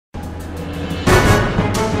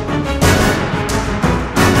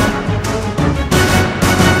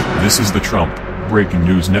This is the Trump Breaking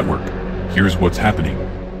News Network. Here's what's happening.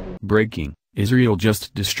 Breaking: Israel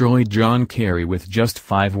just destroyed John Kerry with just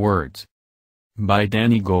 5 words. By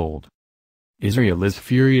Danny Gold. Israel is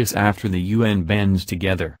furious after the UN bands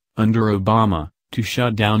together, under Obama, to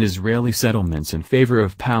shut down Israeli settlements in favor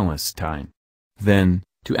of Palestine. Then,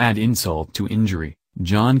 to add insult to injury,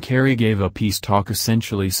 John Kerry gave a peace talk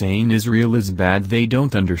essentially saying Israel is bad, they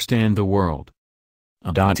don't understand the world.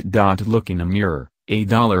 Look in a mirror,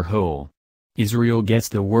 $1 hole. Israel gets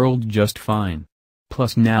the world just fine.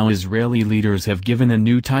 Plus now Israeli leaders have given a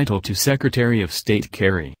new title to Secretary of State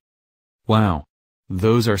Kerry. Wow.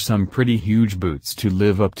 Those are some pretty huge boots to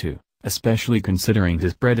live up to, especially considering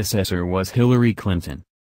his predecessor was Hillary Clinton.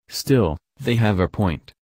 Still, they have a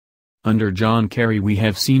point. Under John Kerry we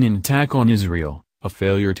have seen an attack on Israel, a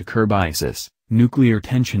failure to curb ISIS, nuclear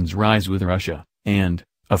tensions rise with Russia, and,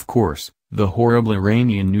 of course, the horrible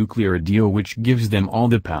Iranian nuclear deal which gives them all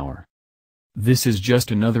the power. This is just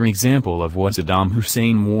another example of what Saddam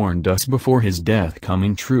Hussein warned us before his death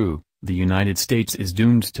coming true. The United States is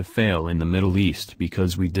doomed to fail in the Middle East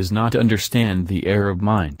because we does not understand the Arab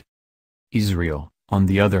mind. Israel, on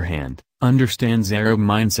the other hand, understands Arab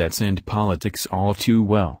mindsets and politics all too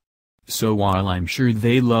well. So while I'm sure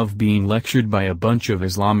they love being lectured by a bunch of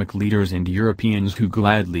Islamic leaders and Europeans who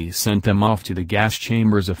gladly sent them off to the gas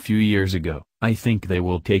chambers a few years ago, I think they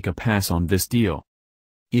will take a pass on this deal.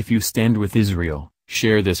 If you stand with Israel,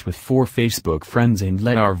 share this with 4 Facebook friends and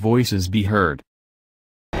let our voices be heard.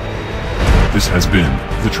 This has been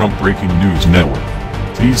the Trump Breaking News Network.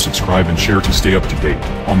 Please subscribe and share to stay up to date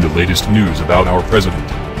on the latest news about our president.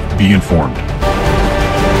 Be informed.